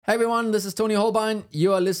Hey everyone, this is Tony Holbein.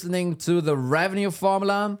 You are listening to the Revenue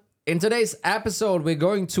Formula. In today's episode, we're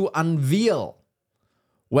going to unveil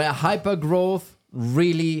where hypergrowth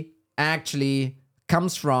really actually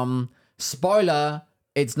comes from. Spoiler,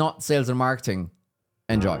 it's not sales and marketing.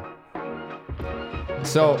 Enjoy.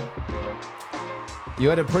 So, you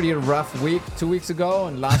had a pretty rough week 2 weeks ago,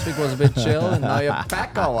 and last week was a bit chill, and now you're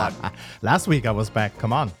back or what? Last week I was back.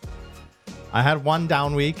 Come on. I had one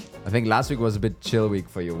down week. I think last week was a bit chill week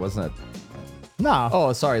for you, wasn't it? No.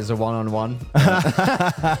 Oh, sorry, it's a one-on-one.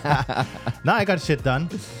 No, I got shit done.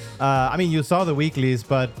 I mean, you saw the weeklies,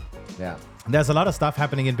 but Yeah. there's a lot of stuff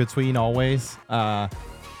happening in between always.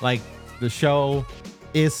 Like the show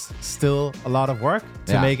is still a lot of work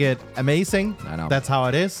to Yeah. make it amazing. I know. That's how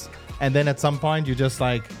it is. And then at some point you just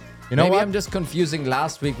like, you know Maybe what? I'm just confusing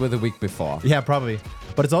last week with the week before. Yeah, probably.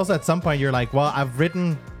 But it's also at some point you're like, well, I've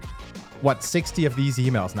written 60 of these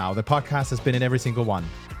emails now. The podcast has been in every single one.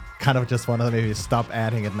 Kind of just want to maybe stop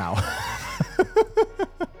adding it now.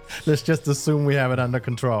 Let's just assume we have it under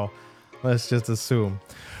control. Let's just assume.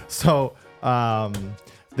 So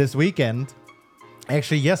this weekend,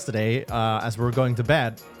 actually yesterday, as we were going to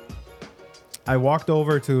bed, I walked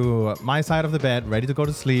over to my side of the bed, ready to go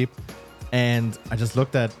to sleep, and I just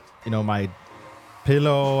looked at, my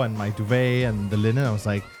pillow and my duvet and the linen. I was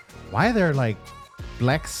like, why are there like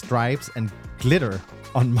black stripes and glitter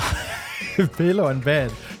on my pillow and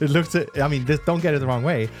bed? It looks, don't get it the wrong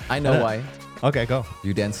way. I know why. Okay, go.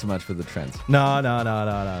 You dance too much with the trends. No.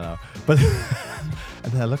 But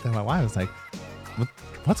and then I looked at my wife. I was like,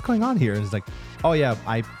 what's going on here? And it's like, oh yeah,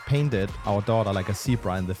 I painted our daughter like a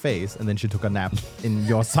zebra in the face, and then she took a nap in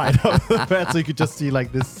your side of the bed, so you could just see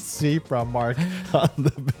like this zebra mark on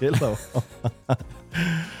the pillow.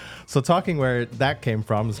 So talking where that came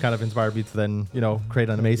from has kind of inspired me to then, create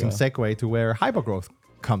an amazing segue to where hypergrowth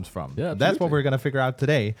comes from. Yeah, that's what we're going to figure out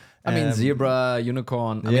today. I mean, zebra,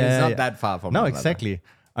 unicorn. It's not that far from No, one another. exactly.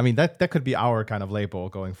 I mean, that could be our kind of label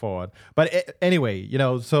going forward. But anyway,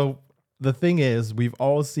 so the thing is, we've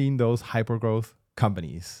all seen those hypergrowth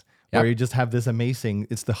companies where you just have this amazing,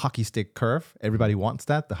 it's the hockey stick curve. Everybody wants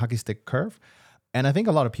that, the hockey stick curve. And I think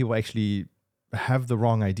a lot of people actually have the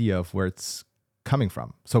wrong idea of where it's coming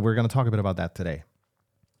from. So we're going to talk a bit about that today.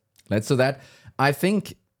 Let's do that. I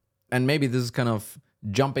think, and maybe this is kind of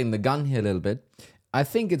jumping the gun here a little bit, I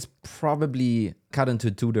think it's probably cut into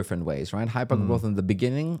two different ways, right? Hypergrowth in the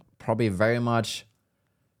beginning, probably very much,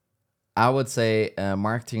 I would say,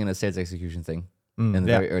 marketing and a sales execution thing in the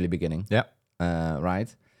very early beginning. Yeah.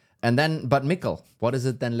 Right? And then, but Mikkel, what is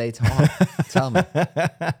it then later on? Tell me.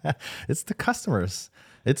 It's the customers.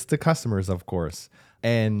 It's the customers, of course.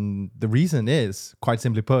 And the reason is, quite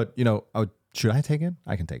simply put, should I take it?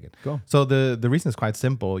 I can take it. Go. So the reason is quite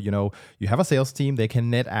simple. You have a sales team. They can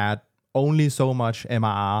net add only so much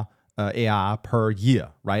MRR, ARR per year,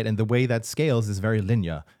 right? And the way that scales is very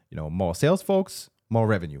linear. More sales folks, more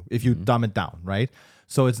revenue, if you dumb it down, right?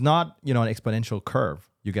 So it's not, an exponential curve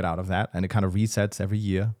you get out of that, and it kind of resets every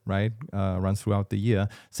year, right? Runs throughout the year.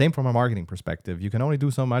 Same from a marketing perspective. You can only do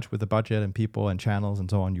so much with the budget and people and channels and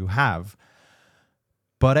so on you have.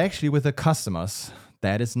 But actually with the customers,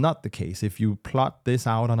 that is not the case. If you plot this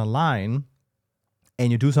out on a line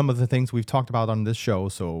and you do some of the things we've talked about on this show,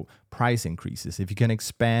 so price increases, if you can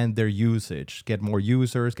expand their usage, get more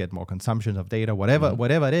users, get more consumption of data,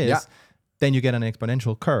 whatever it is, then you get an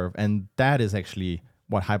exponential curve. And that is actually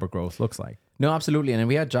what hypergrowth looks like. No, absolutely. And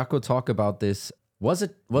we had Jaco talk about this. Was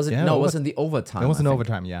it? Yeah, No, it wasn't the overtime. It was I an think.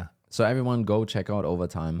 overtime, yeah. So everyone go check out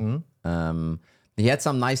overtime. He had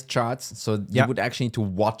some nice charts, so you would actually need to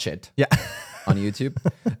watch it Yeah. on YouTube.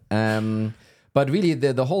 But really,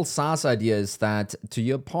 the whole SaaS idea is that, to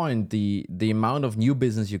your point, the amount of new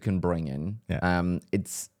business you can bring in,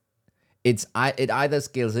 it either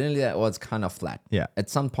scales linearly or it's kind of flat. Yeah.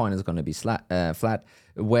 At some point, it's going to be flat,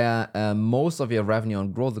 where most of your revenue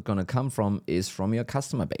and growth is going to come from is from your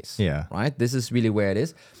customer base. Yeah. Right. This is really where it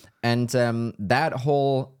is, and that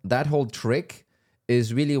whole trick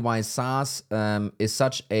is really why SaaS is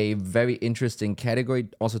such a very interesting category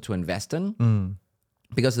also to invest in.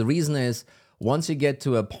 Because the reason is, once you get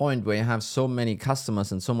to a point where you have so many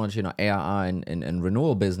customers and so much ARR and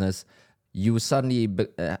renewal business, you suddenly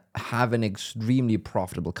have an extremely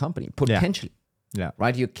profitable company, potentially. Yeah.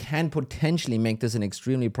 Right? You can potentially make this an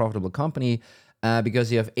extremely profitable company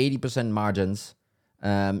because you have 80% margins.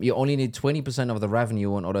 You only need 20% of the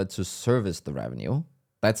revenue in order to service the revenue.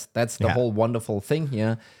 That's the whole wonderful thing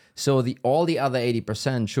here. So all the other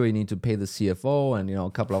 80%, sure, you need to pay the CFO and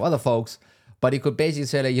a couple of other folks, but you could basically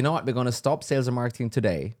say, like, you know what, we're going to stop sales and marketing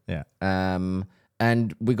today. Yeah.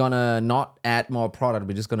 and we're gonna not add more product,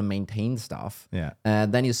 we're just gonna maintain stuff. Yeah.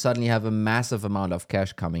 And then you suddenly have a massive amount of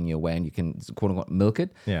cash coming your way and you can quote unquote milk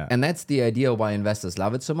it. Yeah. And that's the idea why investors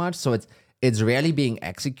love it so much. So it's rarely being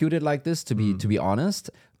executed like this, to be honest.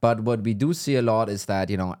 But what we do see a lot is that,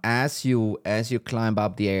 as you climb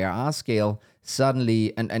up the ARR scale,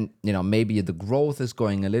 suddenly, and maybe the growth is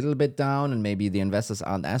going a little bit down and maybe the investors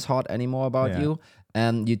aren't as hot anymore about you.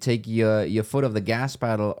 And you take your foot off the gas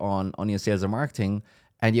pedal on your sales and marketing,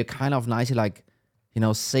 and you're kind of nicely like,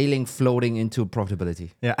 sailing, floating into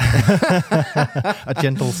profitability. Yeah. A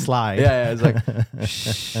gentle slide. Yeah, it's like,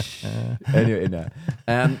 shh, and you're in there.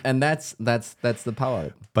 And that's the power of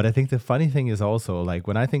it. But I think the funny thing is also, like,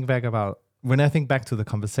 when I think back to the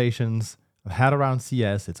conversations I've had around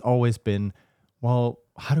CS, it's always been, well,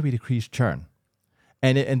 how do we decrease churn?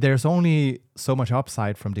 And there's only so much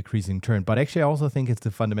upside from decreasing churn. But actually, I also think it's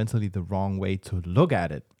fundamentally the wrong way to look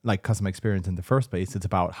at it, like customer experience in the first place. It's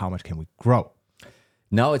about how much can we grow.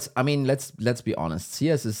 No, let's be honest.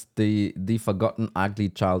 CS is the forgotten ugly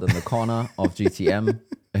child in the corner of GTM.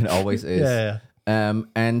 It always is. Yeah.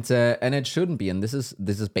 And it shouldn't be. And this is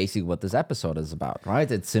basically what this episode is about, right?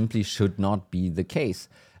 It simply should not be the case.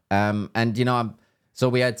 So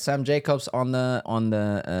we had Sam Jacobs on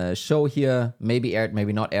the show here, maybe aired,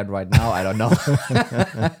 maybe not aired right now. I don't know.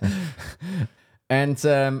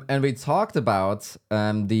 And we talked about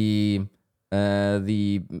the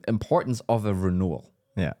importance of a renewal.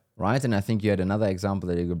 Yeah. Right. And I think you had another example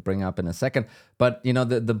that you could bring up in a second. But,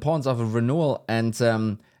 the importance of a renewal and,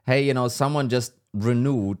 hey, someone just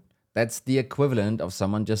renewed. That's the equivalent of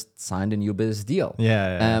someone just signed a new business deal.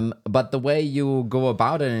 Yeah. But the way you go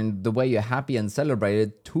about it and the way you're happy and celebrate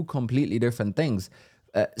it, two completely different things.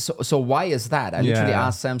 So why is that? I literally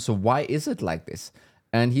asked Sam, so why is it like this?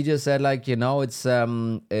 And he just said, like, it's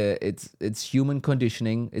human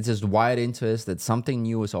conditioning. It's just wired into us that something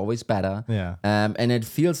new is always better. Yeah. And it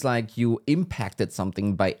feels like you impacted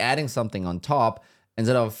something by adding something on top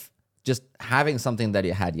instead of just having something that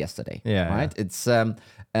you had yesterday. Yeah. Right. It's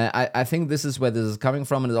I think this is where this is coming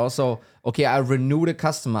from. And it's also, okay, I renewed a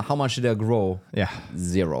customer. How much did I grow? Yeah.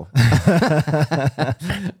 0.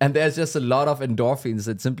 And there's just a lot of endorphins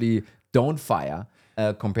that simply don't fire.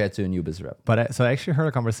 Compared to a new business rep. But so I actually heard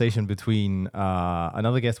a conversation between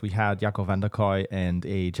another guest we had, Jaco van der Kooi, and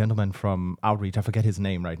a gentleman from Outreach. I forget his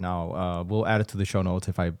name right now. We'll add it to the show notes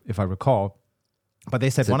if I recall. But they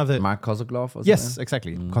said one of the Mark Kozaglov or yes, something?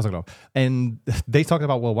 exactly, Kozaglov. And they talked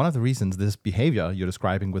about, well, one of the reasons this behavior you're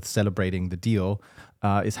describing with celebrating the deal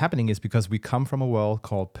is happening is because we come from a world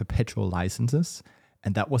called perpetual licenses,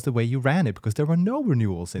 and that was the way you ran it because there were no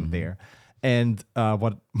renewals in there. And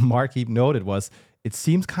what Mark even noted was, it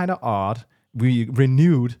seems kind of odd. We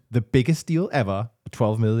renewed the biggest deal ever, a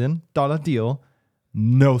 $12 million deal,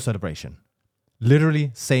 no celebration.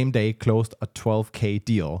 Literally, same day, closed a $12K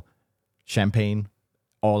deal, champagne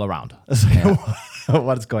all around.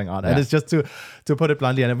 What's going on? And it's just to put it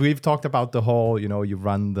bluntly, and we've talked about the whole, you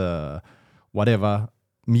run the whatever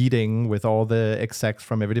meeting with all the execs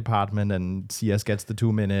from every department, and CS gets the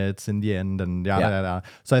 2 minutes in the end, and yada.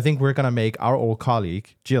 So I think we're going to make our old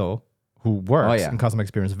colleague, Jill, who works in customer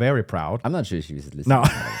experience, very proud. I'm not sure she was listening.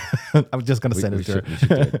 No, I'm just going to send it to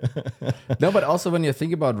her. No, but also when you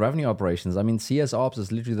think about revenue operations, I mean, CS Ops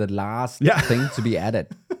is literally the last thing to be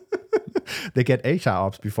added. They get HR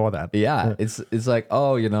Ops before that. Yeah, it's like,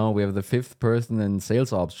 oh, we have the 5th person in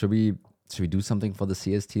sales ops. Should we do something for the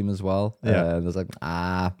CS team as well? Yeah. And it's like,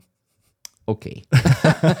 okay.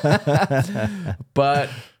 But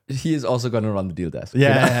he is also going to run the deal desk.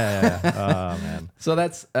 Yeah. Oh man. So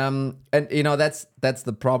that's that's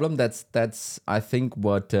the problem. That's I think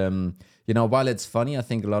what while it's funny, I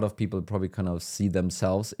think a lot of people probably kind of see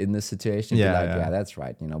themselves in this situation. Yeah, that's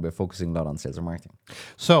right. We're focusing a lot on sales and marketing.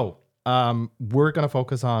 So we're gonna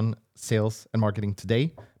focus on sales and marketing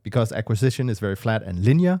today because acquisition is very flat and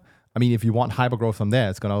linear. I mean, if you want hypergrowth from there,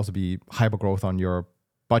 it's gonna also be hypergrowth on your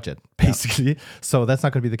budget, basically. So that's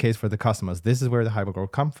not going to be the case for the customers. This is where the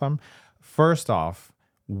hypergrowth comes from. First off,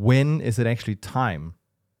 when is it actually time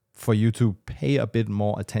for you to pay a bit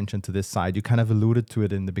more attention to this side? You kind of alluded to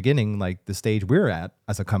it in the beginning, like the stage we're at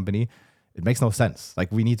as a company, it makes no sense.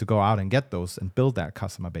 Like we need to go out and get those and build that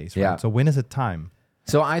customer base, right? Yeah. So when is it time?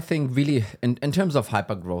 So I think really in terms of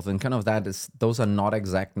hypergrowth and kind of those are not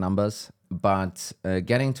exact numbers, but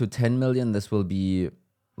getting to 10 million, this will be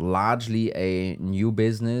largely a new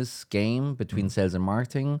business game between sales and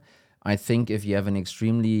marketing. I think if you have an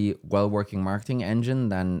extremely well-working marketing engine,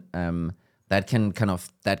 then that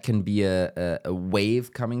can be a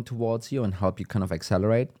wave coming towards you and help you kind of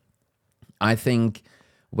accelerate. I think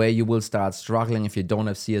Where you will start struggling if you don't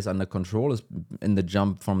have CS under control is in the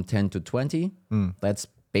jump from 10 to 20. That's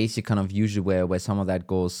basically kind of usually where some of that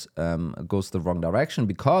goes the wrong direction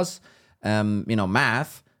because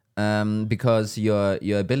math, because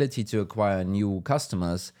your ability to acquire new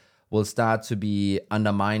customers will start to be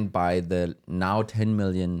undermined by the now 10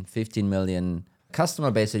 million, 15 million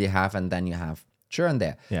customer base that you have, and then you have churn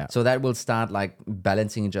there. Yeah. So that will start like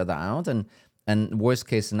balancing each other out, and worst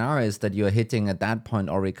case scenario is that you're hitting at that point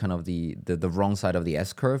already kind of the wrong side of the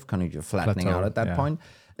S curve, kind of you're flattening out at that point.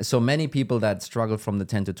 So many people that struggle from the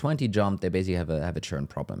 10 to 20 jump, they basically have a churn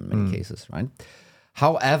problem in many cases, right?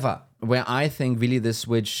 However, where I think really the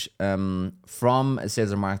switch from a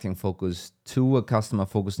sales and marketing focus to a customer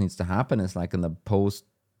focus needs to happen is like in the post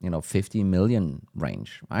 50 million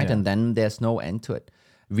range, right? And then there's no end to it.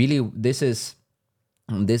 Really, this is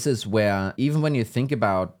where even when you think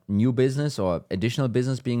about new business or additional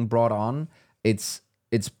business being brought on, it's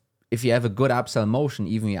if you have a good upsell motion,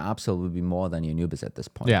 even your upsell will be more than your new business at this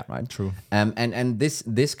point, right? True. And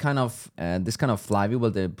this kind of flywheel,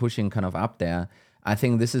 they're pushing kind of up there. I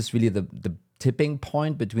think this is really the tipping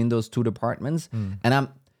point between those two departments. And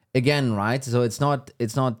again, right? So it's not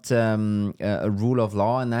a rule of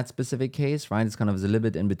law in that specific case, right? It's kind of a little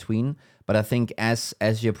bit in between. But I think as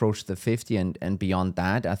you approach the 50 and beyond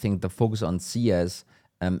that, I think the focus on CS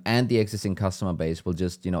and the existing customer base will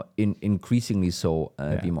just increasingly so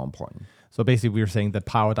be more important. So basically, we're saying that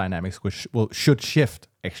power dynamics should shift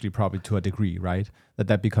actually probably to a degree, right?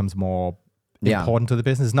 That becomes more important to the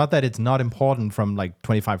business. Not that it's not important from like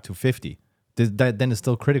 25 to 50. Then it's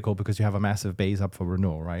still critical because you have a massive base up for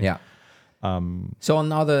renewal, right? Yeah. So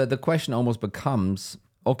now the question almost becomes,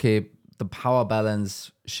 okay, the power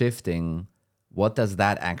balance shifting, what does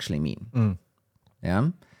that actually mean? Yeah.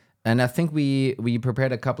 And I think we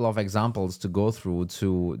prepared a couple of examples to go through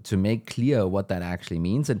to make clear what that actually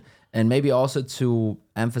means, and maybe also to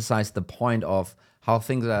emphasize the point of how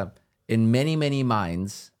things are in many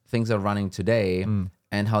minds, things are running today,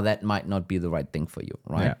 and how that might not be the right thing for you,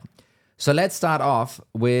 right? Yeah. So let's start off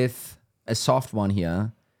with a soft one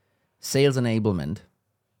here. Sales enablement.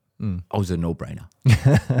 Oh, it's a no-brainer.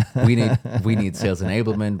 we need sales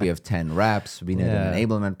enablement. We have 10 reps. We need an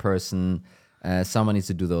enablement person. Someone needs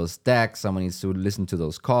to do those decks. Someone needs to listen to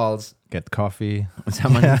those calls. Get coffee.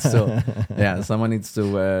 Someone needs to, someone needs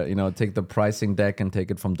to, take the pricing deck and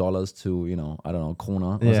take it from dollars to, I don't know,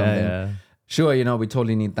 krona or something. Yeah. Sure, we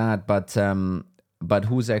totally need that, but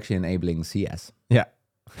who's actually enabling CS? Yeah.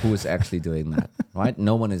 Who is actually doing that, right?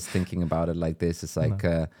 No one is thinking about it like this. It's like,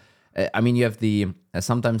 you have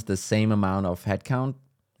sometimes the same amount of headcount.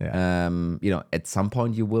 Yeah. At some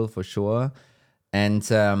point you will for sure. And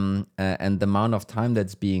the amount of time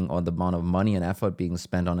that's being, or the amount of money and effort being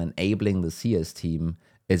spent on enabling the CS team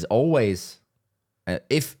is always,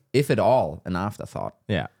 if at all, an afterthought.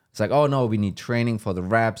 Yeah. It's like, oh no, we need training for the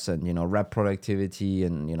reps and, rep productivity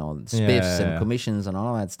and, spiffs and commissions and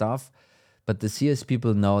all of that stuff. But the CS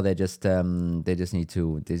people know they just need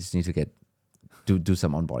to get do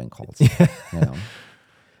some onboarding calls.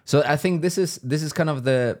 So I think this is kind of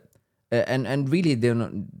the and really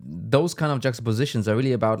those kind of juxtapositions are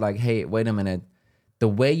really about like, hey, wait a minute, the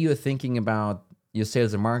way you're thinking about your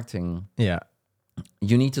sales and marketing,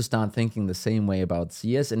 you need to start thinking the same way about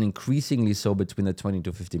CS, and increasingly so between the 20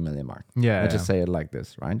 to 50 million mark. Let's just say it like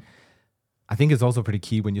this, right? I think it's also pretty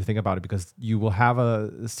key when you think about it, because you will have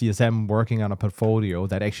a CSM working on a portfolio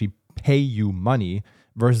that actually pay you money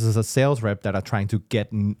versus a sales rep that are trying to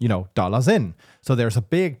get, dollars in. So there's a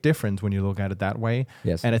big difference when you look at it that way.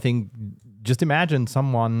 Yes. And I think just imagine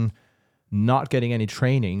someone not getting any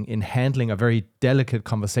training in handling a very delicate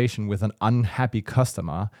conversation with an unhappy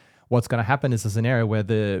customer. What's going to happen is a scenario where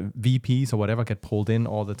the VPs or whatever get pulled in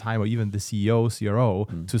all the time, or even the CEO, CRO,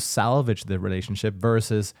 to salvage the relationship,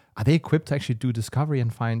 versus are they equipped to actually do discovery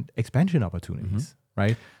and find expansion opportunities,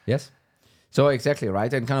 right? Yes. So exactly,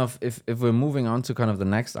 right? And kind of if we're moving on to kind of the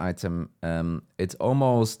next item, it's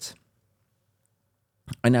almost,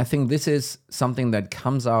 and I think this is something that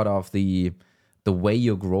comes out of the way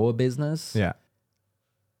you grow a business. Yeah.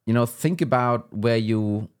 Think about where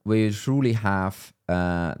you truly have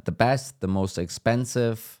the best, the most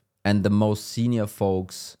expensive, and the most senior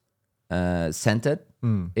folks centered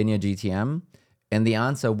in your GTM. And the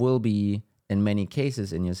answer will be, in many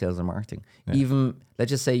cases, in your sales and marketing. Yeah. Even, let's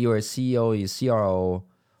just say you're a CEO, you're CRO,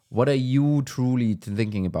 what are you truly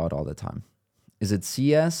thinking about all the time? Is it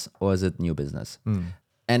CS or is it new business?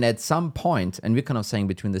 And at some point, and we're kind of saying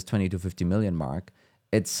between this 20 to 50 million mark,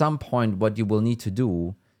 at some point what you will need to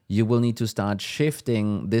do, you will need to start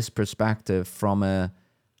shifting this perspective from a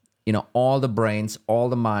all the brains, all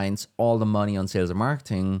the minds, all the money on sales and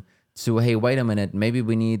marketing to, hey, wait a minute, maybe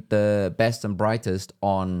we need the best and brightest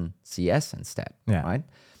on CS instead, right?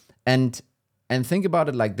 And think about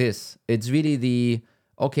it like this. It's really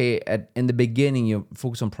in the beginning, you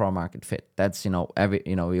focus on product market fit. That's,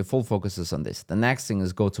 your full focus is on this. The next thing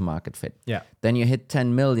is go to market fit. Yeah. Then you hit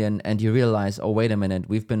 10 million and you realize, oh, wait a minute,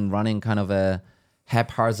 we've been running kind of a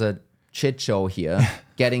haphazard shit show here.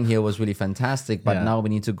 Getting here was really fantastic, but now we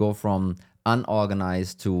need to go from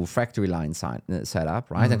unorganized to factory line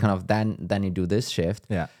setup, right? And kind of then you do this shift.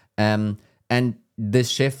 Yeah. And this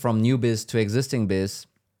shift from new biz to existing biz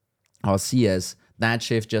or CS, that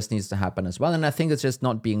shift just needs to happen as well. And I think it's just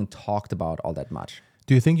not being talked about all that much.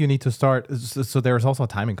 Do you think you need to start? So there's also a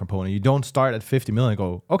timing component. You don't start at 50 million and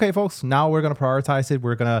go, okay, folks, now we're going to prioritize it.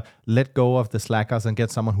 We're going to let go of the slackers and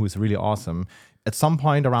get someone who is really awesome. At some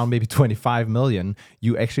point around maybe 25 million,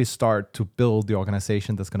 you actually start to build the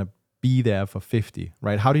organization that's going to be there for 50,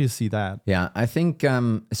 right? How do you see that? Yeah, I think,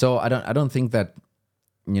 so I don't think that,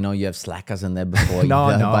 you have slackers in there before. No,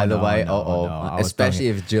 by the way. No, especially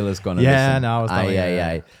if Jill is going to listen. I was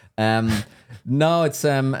no, it's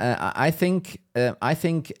I think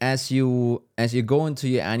as you go into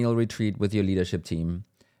your annual retreat with your leadership team,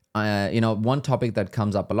 one topic that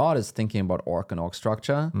comes up a lot is thinking about org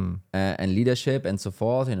structure and leadership and so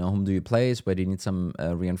forth. Whom do you place? Where do you need some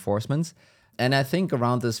reinforcements? And I think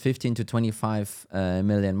around this 15 to 25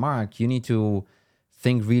 million mark, you need to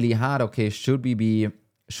think really hard. Okay, should we be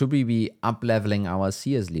up-leveling our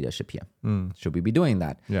CS leadership here? Should we be doing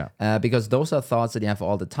that? Yeah. Because those are thoughts that you have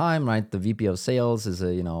all the time, right? The VP of sales is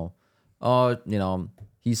he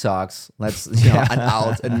sucks. Let's, and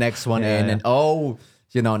out, and next one in. And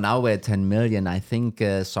now we're at 10 million. I think,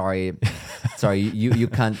 sorry, you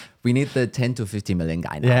can't, we need the 10 to 50 million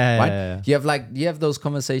guy now, right? You have those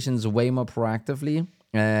conversations way more proactively.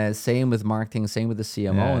 Same with marketing, same with the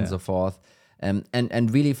CMO and so forth.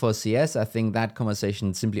 And really for CS, I think that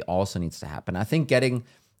conversation simply also needs to happen. I think getting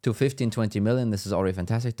to 15, 20 million, this is already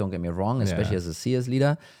fantastic. Don't get me wrong, especially as a CS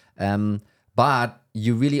leader. But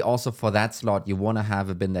you really also, for that slot, you want to have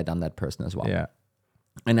a been there, done that person as well. Yeah.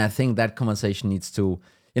 And I think that conversation needs to,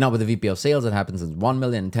 with the VP of sales, it happens in 1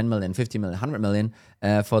 million, 10 million, 50 million, 100 million.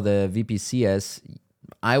 For the VP CS,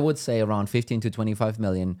 I would say around 15 to 25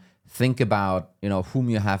 million. Think about, whom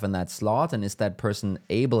you have in that slot, and is that person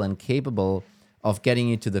able and capable of getting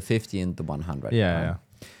you to the 50 and the 100. Yeah.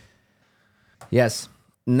 Yes.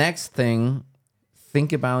 Next thing,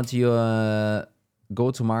 think about your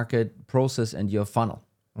go-to-market process and your funnel.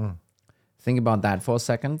 Think about that for a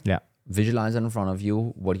second. Yeah. Visualize it in front of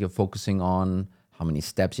you, what you're focusing on, how many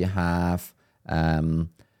steps you have, how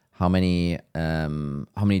many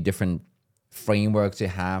different frameworks you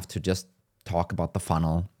have to just talk about the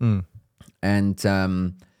funnel.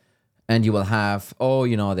 And you will have,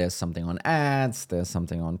 there's something on ads, there's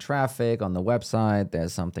something on traffic on the website,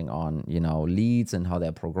 there's something on, leads and how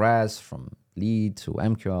they progress from lead to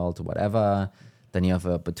MQL to whatever. Then you have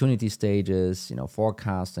opportunity stages,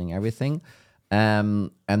 forecasting, everything.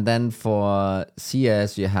 And then for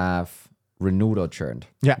CS, you have renewed or churned.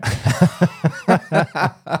 Yeah.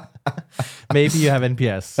 Maybe you have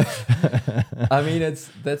NPS. I mean, it's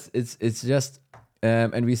just,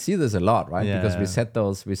 and we see this a lot, right? Because we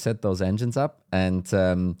set those engines up, and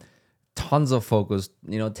tons of focus,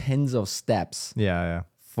 tens of steps.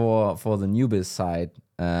 For the new biz side,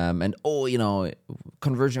 and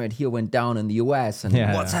conversion rate here went down in the US, and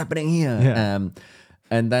what's happening here?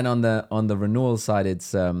 And then on the renewal side,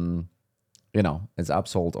 it's it's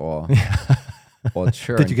upsold or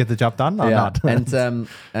churned. Did you get the job done or not?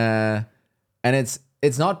 And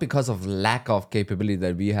it's not because of lack of capability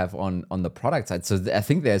that we have on the product side. So I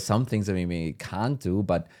think there's some things that we can't do,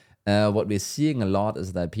 but what we're seeing a lot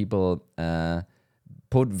is that people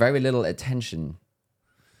put very little attention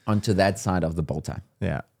onto that side of the bow tie.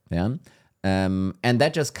 And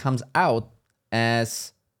that just comes out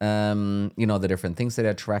as the different things that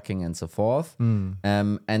they're tracking and so forth.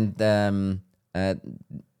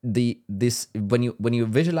 This when you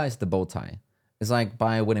visualize the bow tie, it's like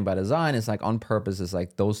by winning by design, it's like on purpose, it's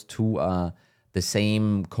like those two are the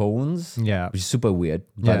same cones. Which is super weird,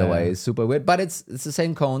 by the way. It's super weird, but it's the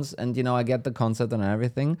same cones, and I get the concept and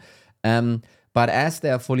everything. But as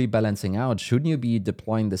they're fully balancing out, shouldn't you be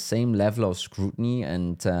deploying the same level of scrutiny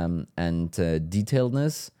and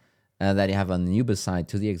detailedness that you have on the new business side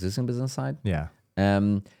to the existing business side?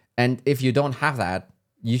 And if you don't have that,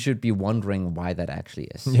 you should be wondering why that actually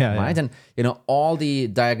is. Right? And all the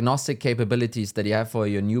diagnostic capabilities that you have for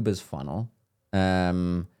your new biz funnel,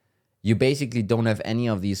 you basically don't have any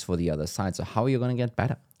of these for the other side. So how are you going to get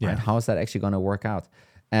better? Right? How is that actually going to work out?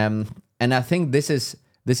 And I think this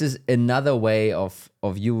is another way of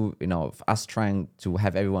you know, of us trying to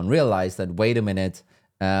have everyone realize that, wait a minute,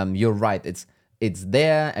 you're right. It's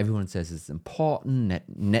there. Everyone says it's important.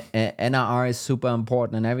 NRR is super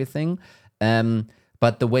important and everything.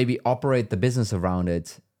 But the way we operate the business around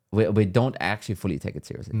it, we don't actually fully take it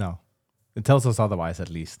seriously. No, it tells us otherwise, at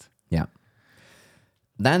least. Yeah.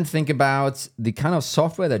 Then think about the kind of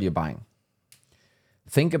software that you're buying.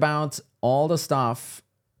 Think about all the stuff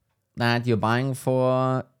that you're buying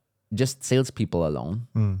for just salespeople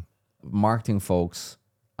alone, marketing folks.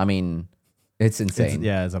 I mean, it's insane.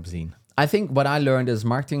 It's obscene. I think what I learned is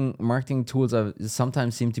marketing tools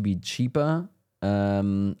sometimes seem to be cheaper,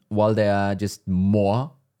 while they are just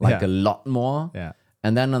more, like a lot more. Yeah.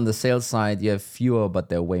 And then on the sales side, you have fewer, but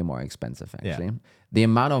they're way more expensive, actually. Yeah. The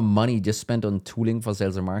amount of money just spent on tooling for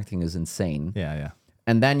sales and marketing is insane. Yeah.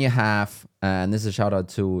 And then you have, and this is a shout out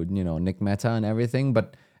to, you know, Nick Mehta and everything,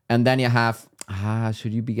 and then you have,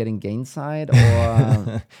 should you be getting Gainside?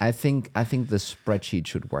 Or I think the spreadsheet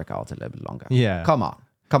should work out a little bit longer. Yeah. Come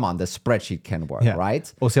on, the spreadsheet can work,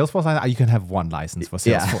 right? Or Salesforce, you can have one license for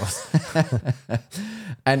Salesforce.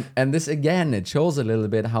 Yeah. and this, again, it shows a little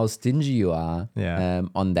bit how stingy you are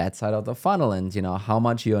on that side of the funnel, and, you know, how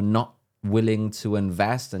much you're not willing to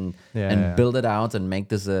invest and build it out and make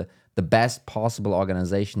this the best possible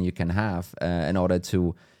organization you can have in order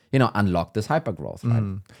to, you know, unlock this hypergrowth,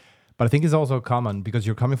 right? But I think it's also common because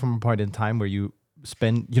you're coming from a point in time where you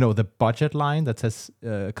spend, you know, the budget line that says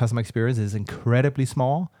customer experience is incredibly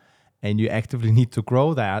small, and you actively need to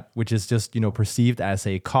grow that, which is just, you know, perceived as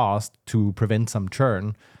a cost to prevent some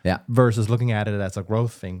churn, versus looking at it as a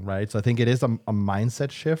growth thing, right? So I think it is a mindset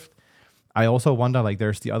shift. I also wonder, like,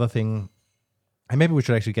 there's the other thing, and maybe we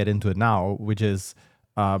should actually get into it now, which is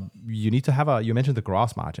you need to have you mentioned the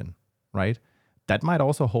gross margin, right? That might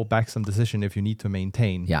also hold back some decision if you need to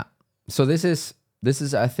maintain. Yeah. So this is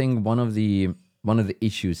I think one of the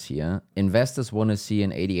issues here. Investors want to see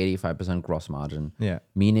an 80-85% gross margin. Yeah.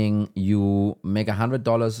 Meaning you make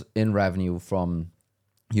 $100 in revenue from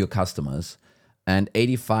your customers, and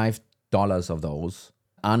 $85 of those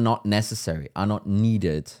are not necessary, are not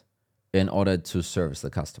needed in order to service the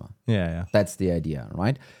customer. Yeah. That's the idea,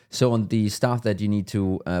 right? So on the stuff that you need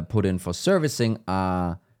to put in for servicing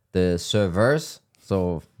are the servers.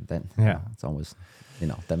 So then it's always, you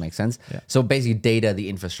know, that makes sense. Yeah. So basically data, the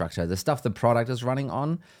infrastructure, the stuff the product is running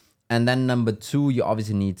on. And then number two, you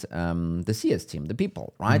obviously need the CS team, the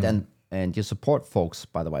people, right? And your support folks,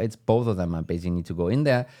 by the way, it's both of them basically need to go in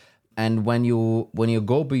there. And when you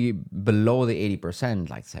go below the 80%,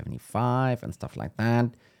 like 75 and stuff like that,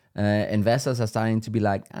 investors are starting to be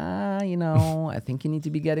like, you know, I think you need to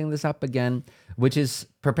be getting this up again, which is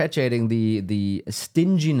perpetuating the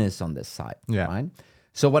stinginess on this side, right?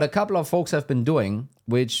 So what a couple of folks have been doing,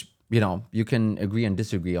 which, you know, you can agree and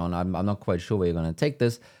disagree on, I'm not quite sure where you're going to take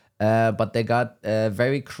this, but they got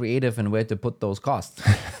very creative in where to put those costs.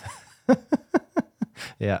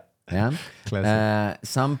 Yeah. Classic.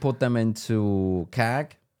 Some put them into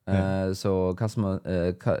CAC, so customer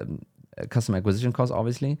acquisition costs,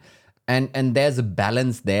 obviously. And there's a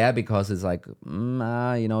balance there because it's like,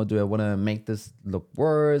 you know, do I want to make this look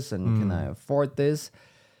worse? And can I afford this?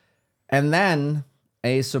 And then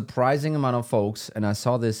a surprising amount of folks, and I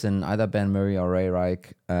saw this in either Ben Murray or Ray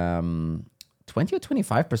Reich, 20 or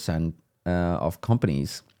 25% of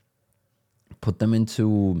companies put them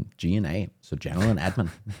into G&A, so general and admin.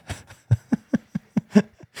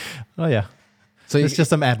 Oh, yeah. So it's just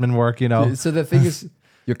some admin work, you know. So the thing is,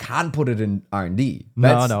 you can't put it in R&D.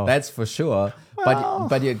 No. That's for sure. Well.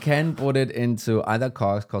 But you can put it into either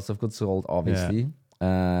cost of goods sold, obviously.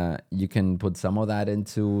 Yeah. You can put some of that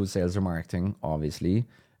into sales or marketing, obviously.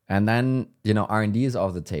 And then, you know, R&D is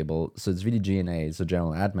off the table. So it's really G&A, so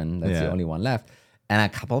general admin. That's the only one left. And a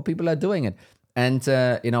couple of people are doing it. And,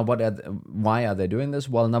 you know, why are they doing this?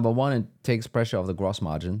 Well, number one, it takes pressure off the gross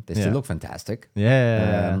margin. They still look fantastic.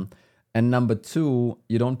 And number two,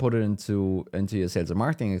 you don't put it into your sales and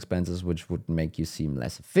marketing expenses, which would make you seem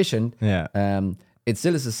less efficient. It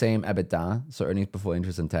still is the same EBITDA, so earnings before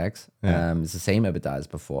interest and tax. It's the same EBITDA as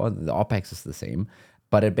before. The OPEX is the same.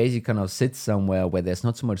 But it basically kind of sits somewhere where there's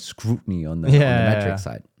not so much scrutiny on the metric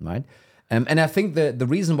side, right? And I think the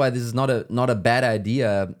reason why this is not a bad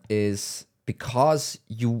idea is because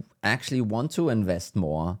you actually want to invest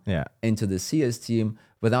more into the CS team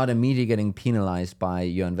without immediately getting penalized by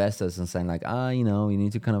your investors and saying like, you know, you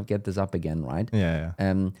need to kind of get this up again, right?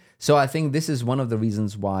 So I think this is one of the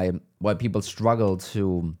reasons why people struggle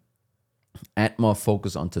to add more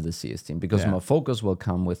focus onto the CS team, because more focus will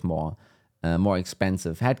come with more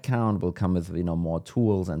expensive headcount, will come with, you know, more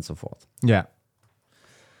tools and so forth. Yeah.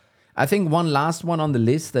 I think one last one on the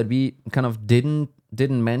list that we kind of didn't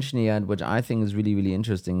mention yet, which I think is really, really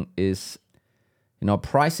interesting, is,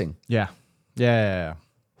 pricing. Yeah.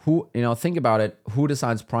 Who, think about it. Who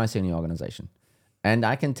decides pricing in the organization? And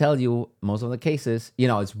I can tell you, most of the cases,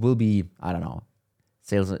 it will be, I don't know,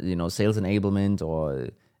 sales enablement, or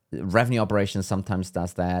revenue operations sometimes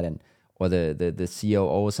does that, or the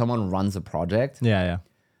COO, someone runs a project. Yeah.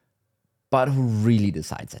 But who really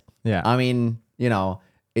decides it? Yeah. I mean,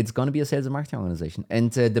 it's going to be a sales and marketing organization. And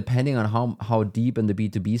depending on how deep in the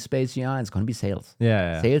B2B space you are, it's going to be sales.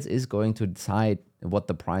 Yeah. Sales is going to decide what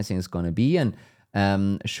the pricing is going to be.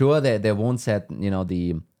 And sure, they won't set,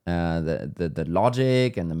 the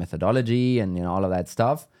logic and the methodology and, all of that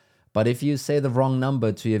stuff. But if you say the wrong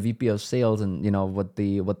number to your VP of sales and, what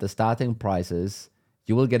the starting price is,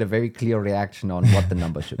 you will get a very clear reaction on what the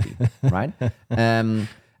number should be, right?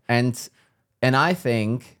 And I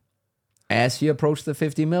think as you approach the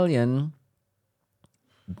 50 million,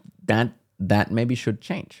 that maybe should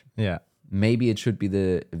change. Yeah. Maybe it should be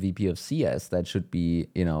the VP of CS that should be,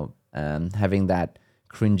 having that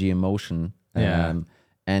cringy emotion,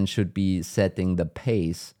 and should be setting the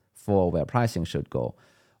pace for where pricing should go.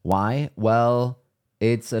 Why? Well,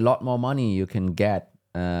 it's a lot more money you can get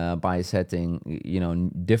by setting,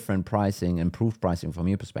 different pricing, improved pricing from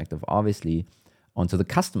your perspective, obviously, onto the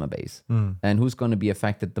customer base. And who's going to be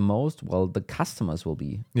affected the most? Well, the customers will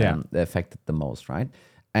be affected the most, right?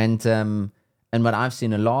 And what I've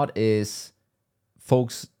seen a lot is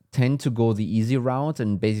folks tend to go the easy route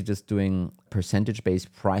and basically just doing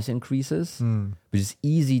percentage-based price increases, which is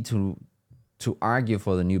easy to argue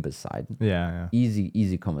for the newbie side. Yeah.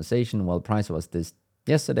 Easy conversation. Well, price was this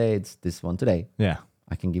yesterday, it's this one today. Yeah.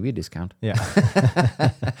 I can give you a discount. Yeah.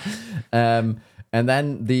 And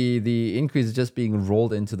then the increase is just being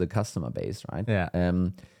rolled into the customer base, right? Yeah.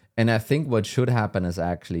 And I think what should happen is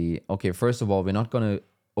actually, okay, first of all, we're not going to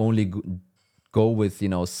only go with,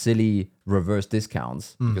 silly reverse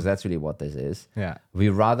discounts, because that's really what this is. Yeah.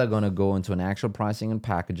 We're rather going to go into an actual pricing and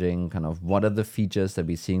packaging, kind of what are the features that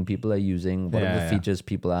we're seeing people are using, what are the features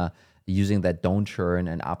people are using that don't churn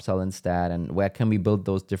and upsell instead, and where can we build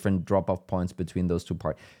those different drop-off points between those two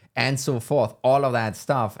parts, and so forth. All of that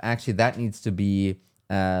stuff, actually, that needs to be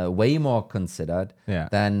way more considered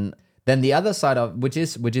than the other side of which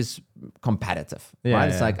is competitive, right?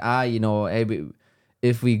 It's like, hey,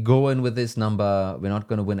 if we go in with this number, we're not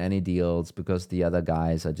going to win any deals because the other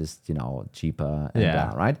guys are just, cheaper and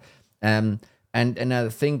blah, right? And I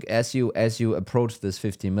think as you approach this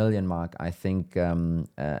 50 million mark, I think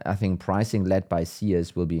pricing led by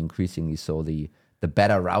CS will be increasingly so the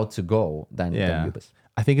better route to go than Ubis.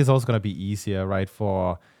 I think it's also going to be easier, right,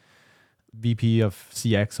 for VP of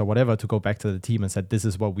CX or whatever to go back to the team and said, this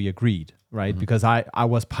is what we agreed, right? Because I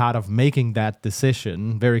was part of making that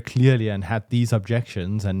decision very clearly and had these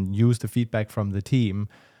objections and used the feedback from the team,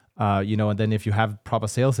 and then if you have proper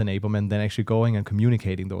sales enablement, then actually going and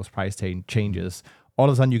communicating those price changes, all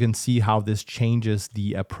of a sudden you can see how this changes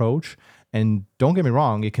the approach. And don't get me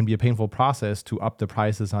wrong, it can be a painful process to up the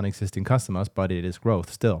prices on existing customers, but it is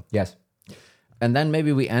growth still. Yes. And then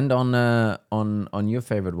maybe we end on your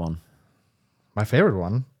favorite one. My favorite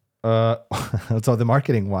one? So the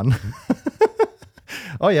marketing one.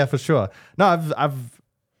 Oh yeah, for sure. No,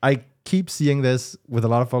 I keep seeing this with a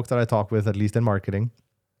lot of folks that I talk with, at least in marketing.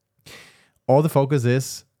 All the focus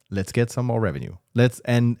is, let's get some more revenue.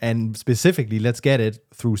 And specifically, let's get it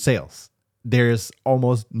through sales. There's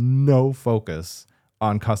almost no focus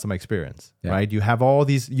on customer experience, right? You have all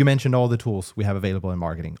these, you mentioned all the tools we have available in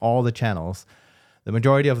marketing, all the channels. The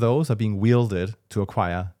majority of those are being wielded to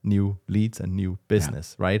acquire new leads and new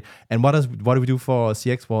business, right? And what do we do for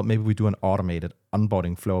CX? Well, maybe we do an automated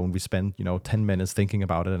onboarding flow and we spend 10 minutes thinking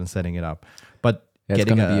about it and setting it up. But it's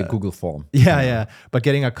going to be a Google form. Yeah. But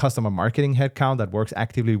getting a customer marketing headcount that works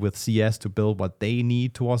actively with CS to build what they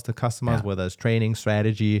need towards the customers, whether it's training,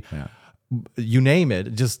 strategy, you name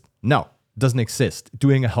it, just no. Doesn't exist.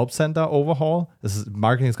 Doing a help center overhaul,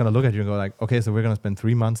 marketing is going to look at you and go like, okay, so we're going to spend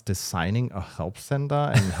 3 months designing a help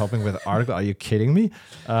center and helping with article. Are you kidding me?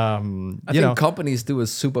 I think companies do a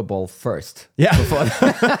Super Bowl first. Yeah.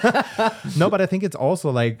 No, but I think it's also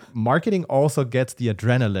like marketing also gets the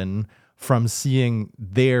adrenaline from seeing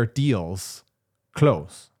their deals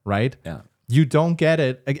close, right? Yeah. You don't get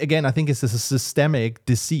it. Again, I think it's a systemic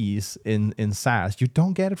disease in SaaS. You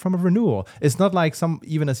don't get it from a renewal. It's not like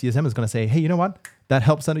even a CSM is going to say, hey, you know what? That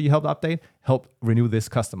help center you helped update, help renew this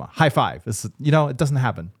customer. High five. It doesn't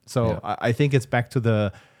happen. So I think it's back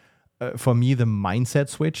to for me, the mindset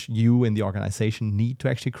switch you in the organization need to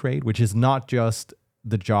actually create, which is not just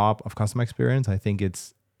the job of customer experience. I think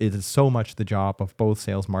it's it is so much the job of both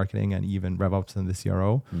sales, marketing, and even RevOps and the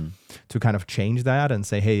CRO to kind of change that and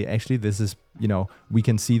say, hey, actually, this is, we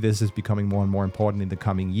can see this is becoming more and more important in the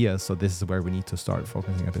coming years. So this is where we need to start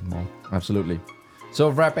focusing a bit more. Absolutely. So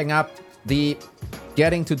wrapping up, the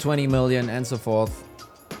getting to 20 million and so forth,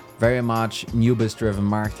 very much new biz driven,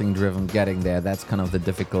 marketing driven, getting there. That's kind of the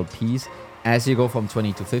difficult piece. As you go from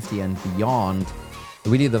 20 to 50 and beyond,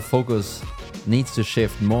 really the focus needs to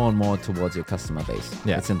shift more and more towards your customer base.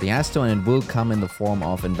 Yeah. It simply has to, and it will come in the form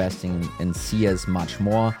of investing in CS much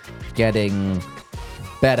more, getting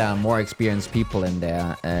better, more experienced people in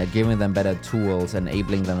there, giving them better tools,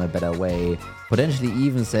 enabling them a better way, potentially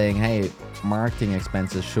even saying, hey, marketing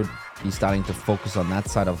expenses should be starting to focus on that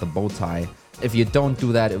side of the bow tie. If you don't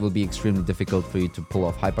do that, it will be extremely difficult for you to pull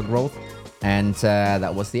off hypergrowth. And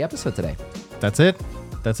that was the episode today. That's it.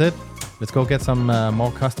 Let's go get some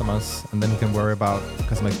more customers, and then you can worry about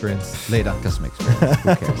customer experience later. Customer experience,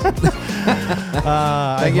 who cares?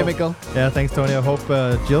 Thank you, Mikkel. Yeah, thanks, Tony. I hope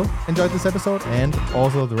Jill enjoyed this episode, and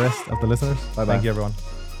also the rest of the listeners. Bye-bye. Thank you, everyone.